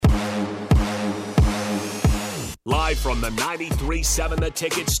Live from the 93.7 The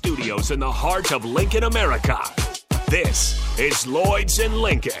Ticket studios in the heart of Lincoln, America. This is Lloyd's in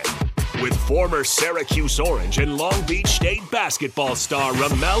Lincoln with former Syracuse Orange and Long Beach State basketball star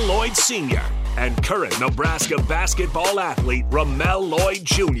Ramel Lloyd Sr. and current Nebraska basketball athlete Ramel Lloyd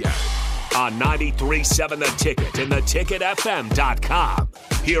Jr. on 93.7 The Ticket and theticketfm.com.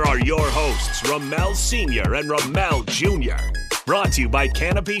 Here are your hosts, Ramel Sr. and Ramel Jr. Brought to you by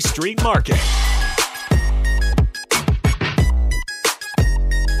Canopy Street Market.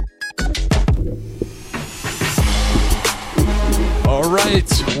 All right,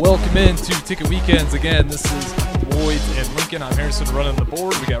 welcome into Ticket Weekends. Again, this is Lloyd and Lincoln. I'm Harrison running the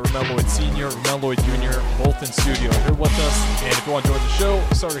board. We got Ramel Lloyd Sr., Ramel Lloyd Jr., both in studio here with us. And if you want to join the show,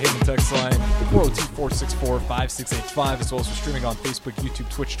 Starter Hayden text line 402-464-5685, as well as we're streaming on Facebook,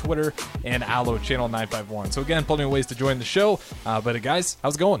 YouTube, Twitch, Twitter, and Allo Channel 951. So again, plenty of ways to join the show. But guys,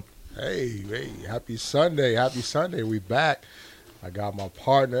 how's it going? Hey, happy Sunday. We back. I got my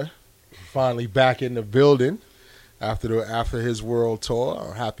partner finally back in the building. After his world tour,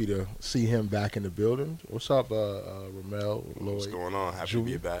 I'm happy to see him back in the building. What's up, Ramel, Lloyd? What's going on? Happy to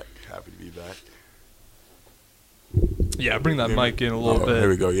be back. Yeah, bring that mic in a little bit. There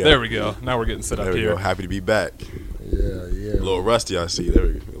we go. Yeah, there we go. Now we're getting set up here. Go. Happy to be back. Yeah. A little rusty, I see. There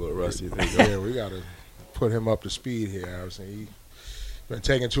we go. A little rusty. There you go. Yeah, we gotta put him up to speed here. I was saying, been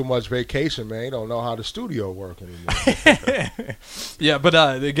taking too much vacation, man. He don't know how the studio work anymore. Yeah, but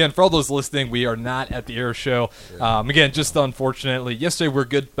again, for all those listening, we are not at the air show. Yeah. Again, just unfortunately, yesterday we were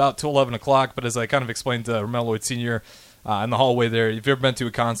good about till 11 o'clock, but as I kind of explained to Ramel Lloyd Sr. In the hallway there, if you've ever been to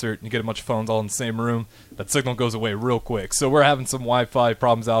a concert and you get a bunch of phones all in the same room, that signal goes away real quick. So we're having some Wi-Fi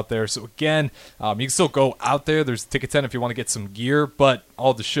problems out there. So again, you can still go out there. There's a ticket tent if you want to get some gear, but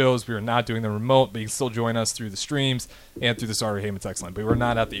all the shows, we are not doing them remote, but you can still join us through the streams and through the Starter Hayden text line. But we're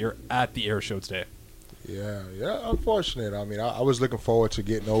not at the air show today. Yeah, unfortunate. I mean, I was looking forward to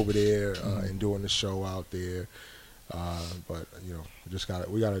getting over there and doing the show out there. But,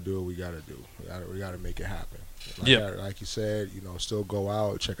 we got to do what we got to do. We got to make it happen. Like you said, still go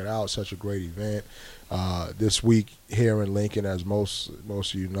out, check it out. Such a great event. This week here in Lincoln, as most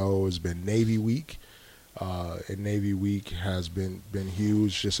of you know, has been Navy Week. And Navy Week has been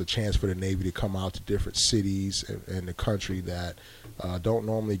huge. Just a chance for the Navy to come out to different cities in the country that don't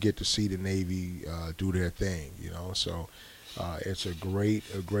normally get to see the Navy do their thing. So it's a great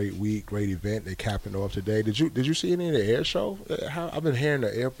week, great event. They capped it off today. Did you see any of the air show? I've been hearing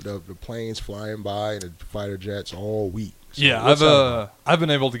the planes flying by and the fighter jets all week. So yeah, I've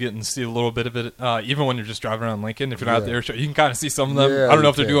been able to get and see a little bit of it, even when you're just driving around Lincoln. If you're not at the air show, you can kind of see some of them. Yeah, I don't know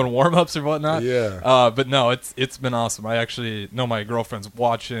if they're doing warm-ups or whatnot. Yeah. But no, it's been awesome. I actually know my girlfriend's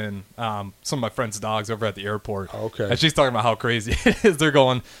watching some of my friends' dogs over at the airport. Okay. And she's talking about how crazy it is. They're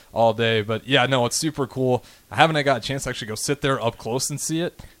going all day. But yeah, no, it's super cool. I haven't got a chance to actually go sit there up close and see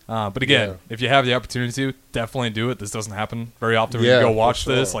it. But again, if you have the opportunity to, definitely do it. This doesn't happen very often when you go watch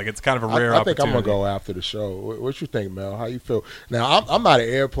this. Like, it's kind of a rare opportunity. I think I'm going to go after the show. What you think, Mel? How you feel? Now, I'm not an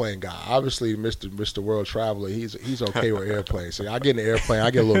airplane guy. Obviously, Mr. World Traveler, he's okay with airplanes. So I get in the airplane, I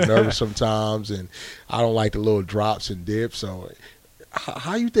get a little nervous sometimes, and I don't like the little drops and dips. So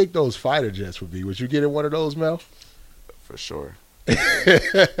how you think those fighter jets would be? Would you get in one of those, Mel? For sure. I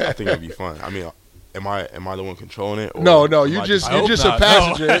think it'd be fun. I mean, Am I the one controlling it? Or no, you're just a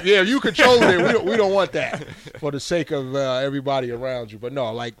passenger. No. Yeah, you controlling it. We don't want that for the sake of everybody around you. But no,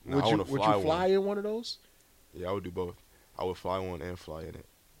 like, would you fly in one of those? Yeah, I would do both. I would fly one and fly in it.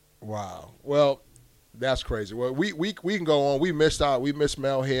 Wow. Well, that's crazy. Well, we can go on. We missed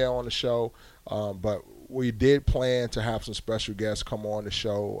Mel here on the show, but we did plan to have some special guests come on the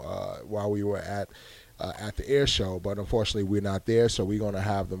show while we were at the air show. But unfortunately, we're not there, so we're going to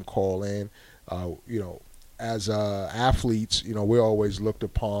have them call in. As athletes, we're always looked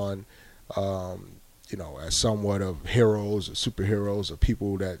upon, as somewhat of heroes, superheroes, or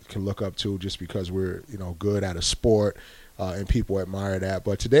people that can look up to just because we're, good at a sport, and people admire that.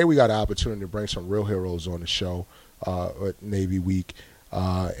 But today we got an opportunity to bring some real heroes on the show at Navy Week,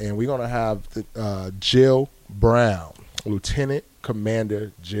 and we're going to have Jill Brown, Lieutenant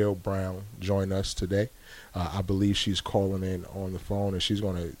Commander Jill Brown, join us today. I believe she's calling in on the phone, and she's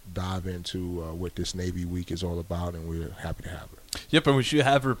going to dive into what this Navy Week is all about, and we're happy to have her. Yep, and we should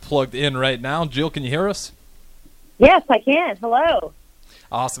have her plugged in right now. Jill, can you hear us? Yes, I can. Hello.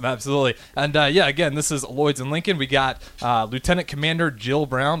 Awesome, absolutely. And, again, this is Lloyd's in Lincoln. We got Lieutenant Commander Jill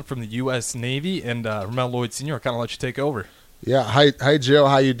Brown from the U.S. Navy, and Ramel Lloyd Sr. I'll kind of let you take over. Yeah, hi Jill,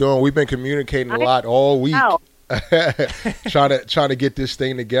 how you doing? We've been communicating a lot all week. Wow. trying to get this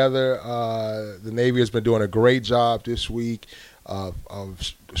thing together. The Navy has been doing a great job this week.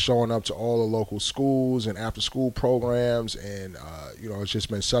 of showing up to all the local schools and after-school programs, and it's just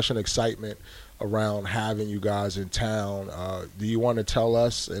been such an excitement around having you guys in town. Do you want to tell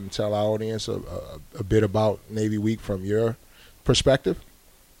us and tell our audience a bit about Navy Week from your perspective?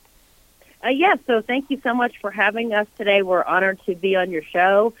 Yes, so thank you so much for having us today. We're honored to be on your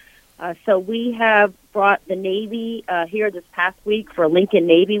show. So we have brought the Navy here this past week for Lincoln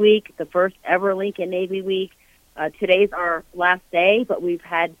Navy Week, the first ever Lincoln Navy Week. Today's our last day, but we've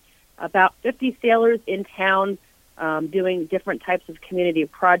had about 50 sailors in town doing different types of community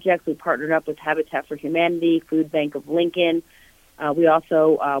projects. We partnered up with Habitat for Humanity, Food Bank of Lincoln. We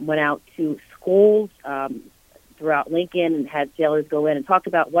also went out to schools throughout Lincoln and had sailors go in and talk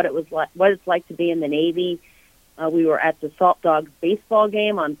about what it's like to be in the Navy. We were at the Salt Dogs baseball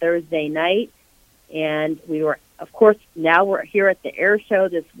game on Thursday night, and we were, of course, now we're here at the air show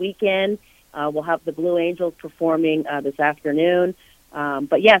this weekend. We'll have the Blue Angels performing this afternoon.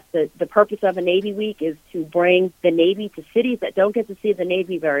 But yes, the purpose of a Navy Week is to bring the Navy to cities that don't get to see the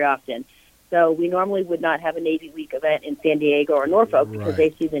Navy very often. So we normally would not have a Navy Week event in San Diego or Norfolk because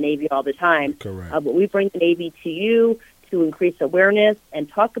they see the Navy all the time. Correct. But we bring the Navy to you to increase awareness and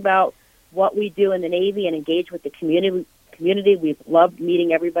talk about what we do in the Navy and engage with the community. We've loved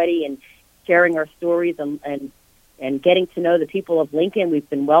meeting everybody and sharing our stories and getting to know the people of Lincoln. We've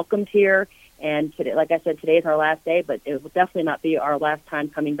been welcomed here. And today, like I said, today is our last day, but it will definitely not be our last time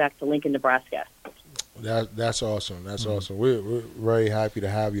coming back to Lincoln, Nebraska. That's awesome. That's awesome. We're very happy to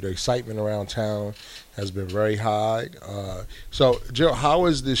have you. The excitement around town has been very high. So, Jill, how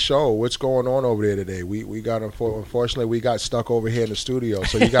is this show? What's going on over there today? We got unfortunately we got stuck over here in the studio.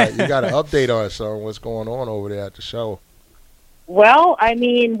 So you got to update us on what's going on over there at the show. Well, I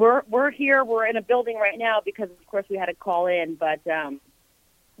mean, we're here. We're in a building right now because, of course, we had to call in. But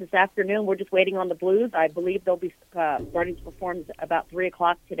this afternoon, we're just waiting on the Blues. I believe they'll be starting to perform about 3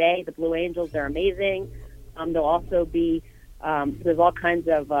 o'clock today. The Blue Angels, they're amazing. There'll also be, there's all kinds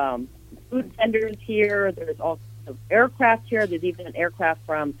of food vendors here. There's also aircraft here. There's even an aircraft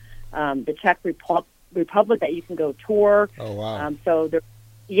from the Czech Republic that you can go tour. Oh, wow. So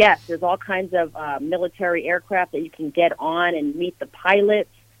there's all kinds of military aircraft that you can get on and meet the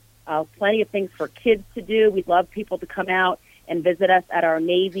pilots. Plenty of things for kids to do. We'd love people to come out and visit us at our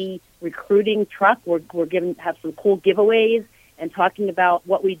Navy recruiting truck. We're have some cool giveaways and talking about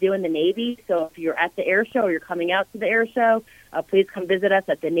what we do in the Navy. So if you're at the air show or you're coming out to the air show, please come visit us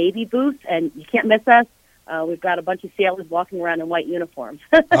at the Navy booth, and you can't miss us. We've got a bunch of sailors walking around in white uniforms.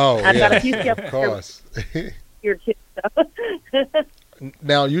 Oh, I've got a few of sailors course. here too. So.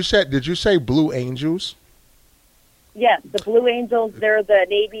 Now, did you say Blue Angels? Yes, the Blue Angels, they're the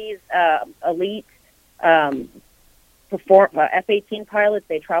Navy's elite F-18 pilots.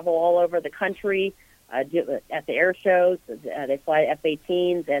 They travel all over the country at the air shows. They fly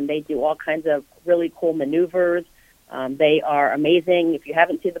F-18s, and they do all kinds of really cool maneuvers. They are amazing. If you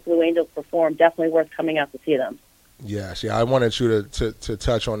haven't seen the Blue Angels perform, definitely worth coming out to see them. Yes, I wanted you to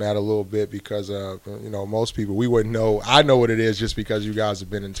touch on that a little bit because most people we wouldn't know. I know what it is just because you guys have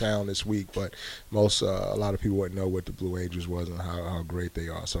been in town this week, but a lot of people wouldn't know what the Blue Angels was and how great they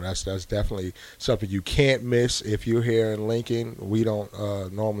are. So that's definitely something you can't miss if you're here in Lincoln. We don't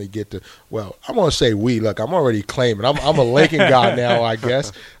normally get to. Well, I'm gonna say we. Look, I'm already claiming. I'm a Lincoln guy now, I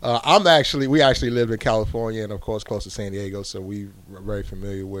guess. We actually lived in California and of course close to San Diego, so we're very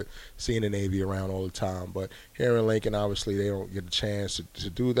familiar with seeing the Navy around all the time. But here in Lincoln, obviously, they don't get a chance to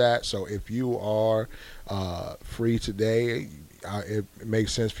do that. So if you are free today, it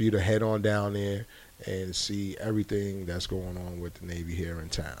makes sense for you to head on down there and see everything that's going on with the Navy here in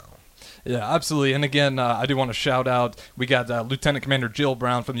town. Yeah, absolutely. And again, I do want to shout out, we got Lieutenant Commander Jill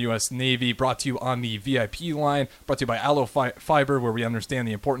Brown from the U.S. Navy, brought to you on the VIP line, brought to you by Aloe Fiber, where we understand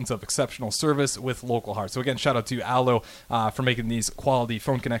the importance of exceptional service with local heart. So again, shout out to Aloe for making these quality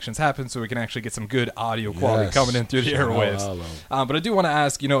phone connections happen so we can actually get some good audio quality coming in through the airwaves. But I do want to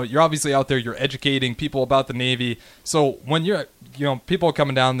ask, you're obviously out there, you're educating people about the Navy. So when you're, people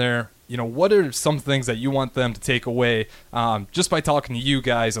coming down there, what are some things that you want them to take away just by talking to you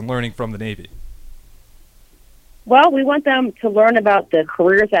guys and learning from the Navy? Well, we want them to learn about the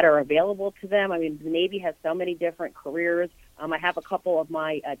careers that are available to them. I mean, the Navy has so many different careers. I have a couple of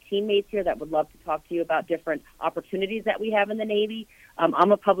my teammates here that would love to talk to you about different opportunities that we have in the Navy.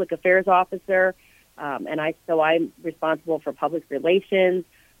 I'm a public affairs officer, and I'm responsible for public relations,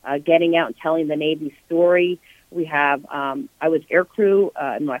 getting out and telling the Navy story. We have, I was aircrew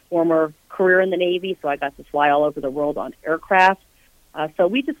in my former career in the Navy, so I got to fly all over the world on aircraft. So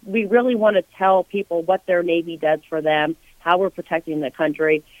we really want to tell people what their Navy does for them, how we're protecting the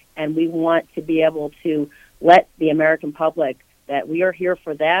country, and we want to be able to let the American public, that we are here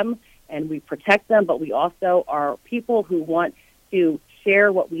for them and we protect them, but we also are people who want to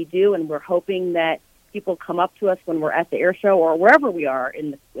share what we do, and we're hoping that people come up to us when we're at the air show or wherever we are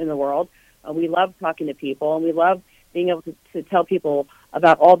in the world. We love talking to people, and we love being able to tell people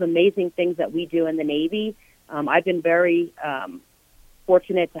about all the amazing things that we do in the Navy. I've been very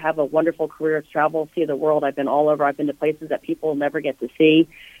fortunate to have a wonderful career of travel, see the world. I've been all over. I've been to places that people never get to see.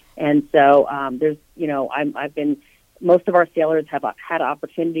 And so most of our sailors have had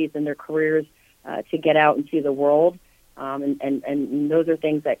opportunities in their careers to get out and see the world. And those are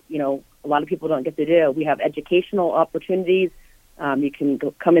things that, a lot of people don't get to do. We have educational opportunities. You can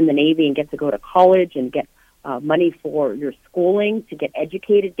come in the Navy and get to go to college and get money for your schooling, to get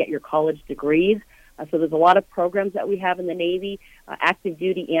educated, get your college degrees. So there's a lot of programs that we have in the Navy, active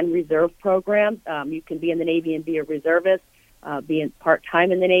duty and reserve programs. You can be in the Navy and be a reservist, be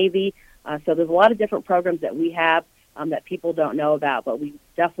part-time in the Navy. So there's a lot of different programs that we have that people don't know about, but we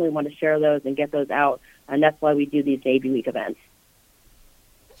definitely want to share those and get those out, and that's why we do these Navy Week events.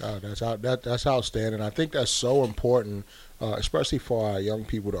 Oh, that's outstanding. I think that's so important, especially for our young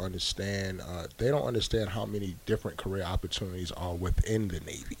people to understand. They don't understand how many different career opportunities are within the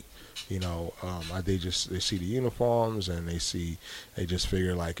Navy. They see the uniforms and they just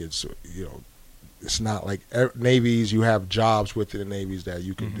figure like it's not like navies. You have jobs within the navies that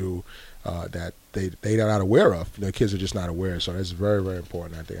you can do that they're not aware of. The kids are just not aware. So it's very, very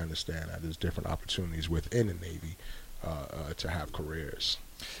important that they understand that there's different opportunities within the Navy to have careers.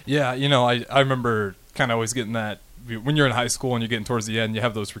 Yeah, I remember kind of always getting that when you're in high school and you're getting towards the end, you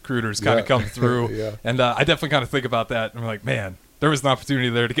have those recruiters kind of come through. Yeah. And I definitely kind of think about that. And we're like, man, there was an opportunity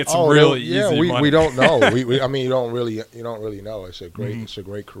there to get some really easy money. We don't know. You don't really know. It's a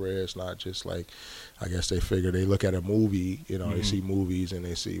great career. It's not just like, I guess they figure they look at a movie, they see movies and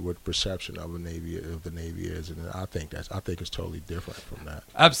they see what perception of the Navy is, and I think it's totally different from that.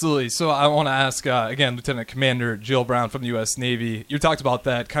 Absolutely. So I want to ask again, Lieutenant Commander Jill Brown from the U.S. Navy. You talked about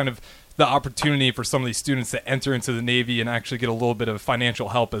that kind of the opportunity for some of these students to enter into the Navy and actually get a little bit of financial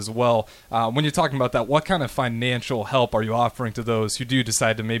help as well. When you're talking about that, what kind of financial help are you offering to those who do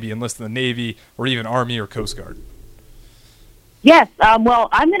decide to maybe enlist in the Navy or even Army or Coast Guard? Yes. Well,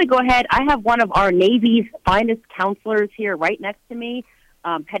 I'm going to go ahead. I have one of our Navy's finest counselors here right next to me,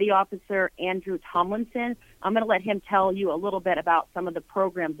 Petty Officer Andrew Tomlinson. I'm going to let him tell you a little bit about some of the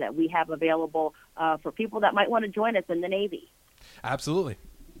programs that we have available for people that might want to join us in the Navy. Absolutely.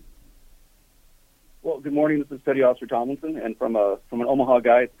 Well, good morning. This is Petty Officer Tomlinson, and from an Omaha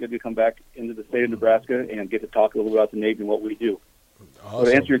guy, it's good to come back into the state of Nebraska and get to talk a little bit about the Navy and what we do. Awesome.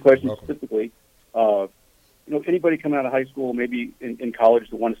 So to answer your question specifically, anybody coming out of high school, maybe in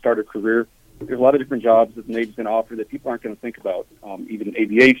college, that want to start a career, there's a lot of different jobs that the Navy's going to offer that people aren't going to think about, even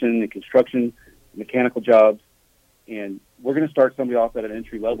aviation and construction, mechanical jobs. And we're going to start somebody off at an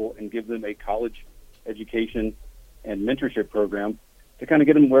entry level and give them a college education and mentorship program to kind of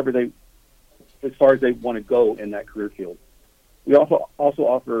get them as far as they want to go in that career field. We also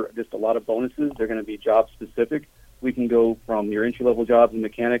offer just a lot of bonuses. They're going to be job specific. We can go from your entry level jobs in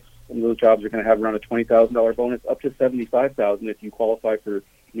mechanics. Some of those jobs are going to have around a $20,000 bonus, up to $75,000 if you qualify for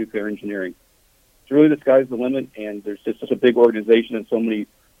nuclear engineering. So really, the sky's the limit, and there's just such a big organization and so many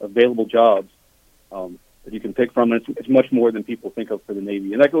available jobs that you can pick from. And it's much more than people think of for the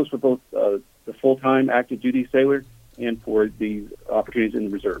Navy, and that goes for both the full-time active duty sailor and for these opportunities in the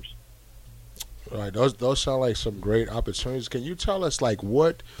reserves. All right, those sound like some great opportunities. Can you tell us like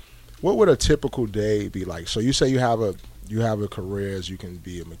what would a typical day be like? So you say you have a careers. You can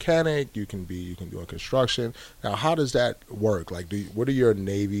be a mechanic. You can do a construction. Now, how does that work? Like, what are your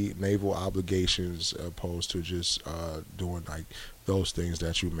naval obligations opposed to just doing like those things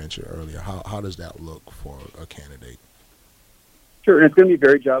that you mentioned earlier? How does that look for a candidate? Sure, and it's going to be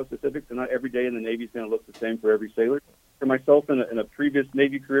very job specific. So not every day in the Navy is going to look the same for every sailor. For myself, in a previous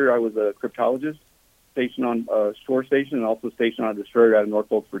Navy career, I was a cryptologist stationed on a shore station and also stationed on a destroyer out of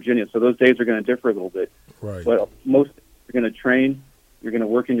Norfolk, Virginia. So those days are going to differ a little bit. Right. But most you're going to train, you're going to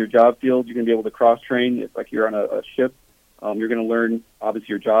work in your job field, you're going to be able to cross-train. It's like you're on a ship. You're going to learn, obviously,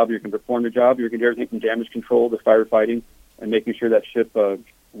 your job. You're going to perform your job. You're going to do everything from damage control to firefighting and making sure that ship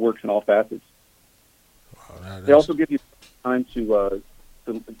works in all facets. Wow, they also give you time to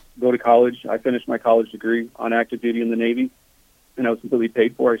go to college. I finished my college degree on active duty in the Navy, and I was completely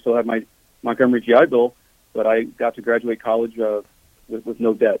paid for. I still have my Montgomery GI Bill, but I got to graduate college with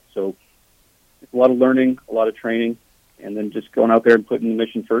no debt. So it's a lot of learning, a lot of training, and then just going out there and putting the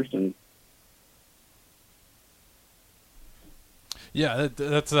mission first. And yeah,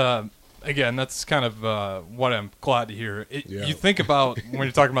 that's again, that's kind of what I'm glad to hear. Yeah. You think about when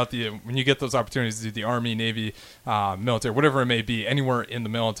you're talking about when you get those opportunities to do the Army, Navy, military, whatever it may be, anywhere in the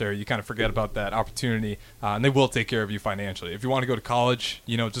military, you kind of forget about that opportunity, and they will take care of you financially. If you want to go to college,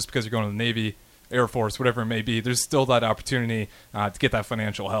 just because you're going to the Navy, Air Force, whatever it may be, there's still that opportunity to get that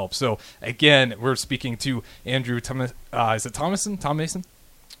financial help. So again, we're speaking to Andrew Thomas. Is it Thomason? Tom Mason?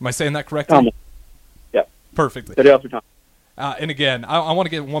 Am I saying that correctly? Tom. Yeah. Perfectly. City Officer Tom. And again, I want to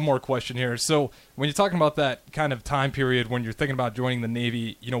get one more question here. So when you're talking about that kind of time period when you're thinking about joining the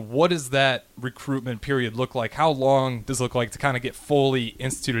Navy, what does that recruitment period look like? How long does it look like to kind of get fully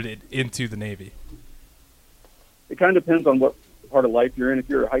instituted into the Navy? It kind of depends on what part of life you're in. If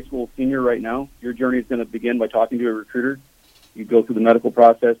you're a high school senior right now, your journey is going to begin by talking to a recruiter. You go through the medical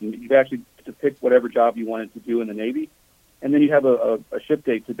process, and you actually get to pick whatever job you wanted to do in the Navy. And then you have a ship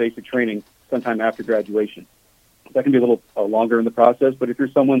date to basic training sometime after graduation. That can be a little longer in the process, but if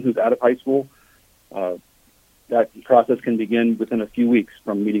you're someone who's out of high school, that process can begin within a few weeks,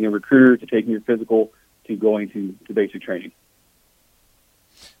 from meeting a recruiter to taking your physical to going to basic training.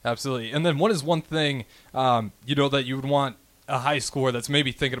 Absolutely. And then what is one thing, that you would want a high schooler that's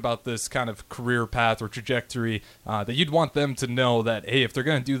maybe thinking about this kind of career path or trajectory, that you'd want them to know that, hey, if they're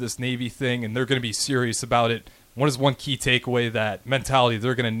going to do this Navy thing and they're going to be serious about it, what is one key takeaway, that mentality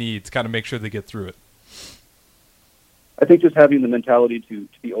they're going to need to kind of make sure they get through it? I think just having the mentality to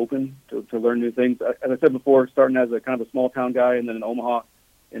be open, to learn new things. As I said before, starting as a kind of a small-town guy and then in Omaha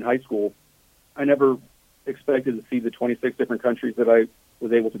in high school, I never expected to see the 26 different countries that I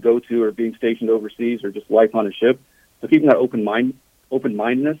was able to go to, or being stationed overseas, or just life on a ship. So keeping that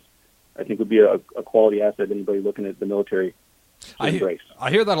open-mindedness, I think, would be a quality asset to anybody looking at the military to embrace.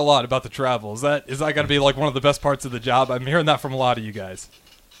 I hear that a lot about the travel. Is that going to be like one of the best parts of the job? I'm hearing that from a lot of you guys.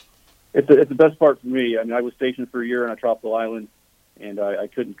 It's the best part for me. I mean, I was stationed for a year on a tropical island, and I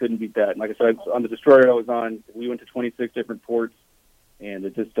couldn't beat that. And like I said, on the destroyer I was on, we went to 26 different ports, and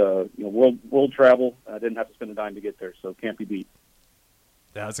it just world travel. I didn't have to spend a dime to get there, so it can't be beat.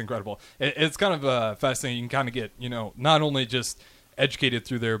 Yeah, that's incredible. It's kind of fascinating. You can kind of get, not only just educated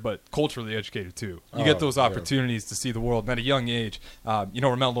through there, but culturally educated too. You get those opportunities to see the world. And at a young age,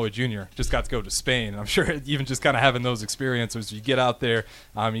 Ramel Lloyd Jr. just got to go to Spain. And I'm sure even just kind of having those experiences, you get out there,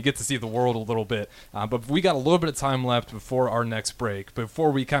 you get to see the world a little bit. But we got a little bit of time left before our next break.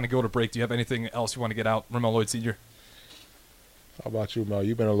 Before we kind of go to break, do you have anything else you want to get out, Ramel Lloyd Sr.? How about you, Mel?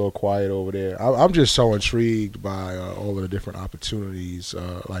 You've been a little quiet over there. I'm just so intrigued by all of the different opportunities.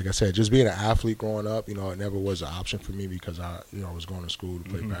 Like I said, just being an athlete growing up, it never was an option for me because I was going to school to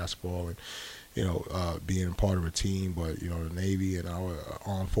play basketball and, being part of a team. But, the Navy and our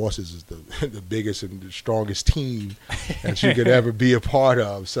armed forces is the biggest and the strongest team that you could ever be a part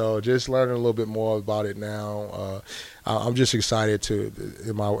of. So just learning a little bit more about it now. I'm just excited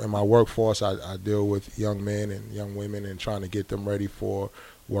in my workforce. I deal with young men and young women and trying to get them ready for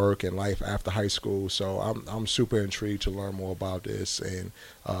work and life after high school. So I'm super intrigued to learn more about this and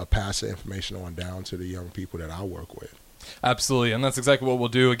pass the information on down to the young people that I work with. Absolutely, and that's exactly what we'll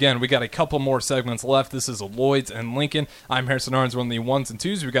do. Again, we got a couple more segments left. This is Lloyds and Lincoln. I'm Harrison Arns. We're on the ones and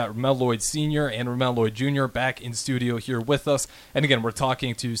twos. We've got Ramel Lloyd Sr. and Ramel Lloyd Jr. back in studio here with us. And again, we're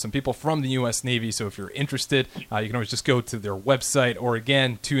talking to some people from the U.S. Navy, so if you're interested, you can always just go to their website or,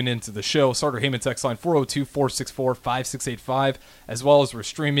 again, tune into the show. Sartor Heyman text line 402-464-5685, as well as we're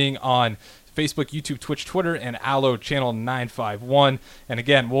streaming on Facebook, YouTube, Twitch, Twitter, and Allo channel 951. And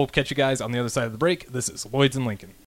again, we'll catch you guys on the other side of the break. This is Lloyds and Lincoln.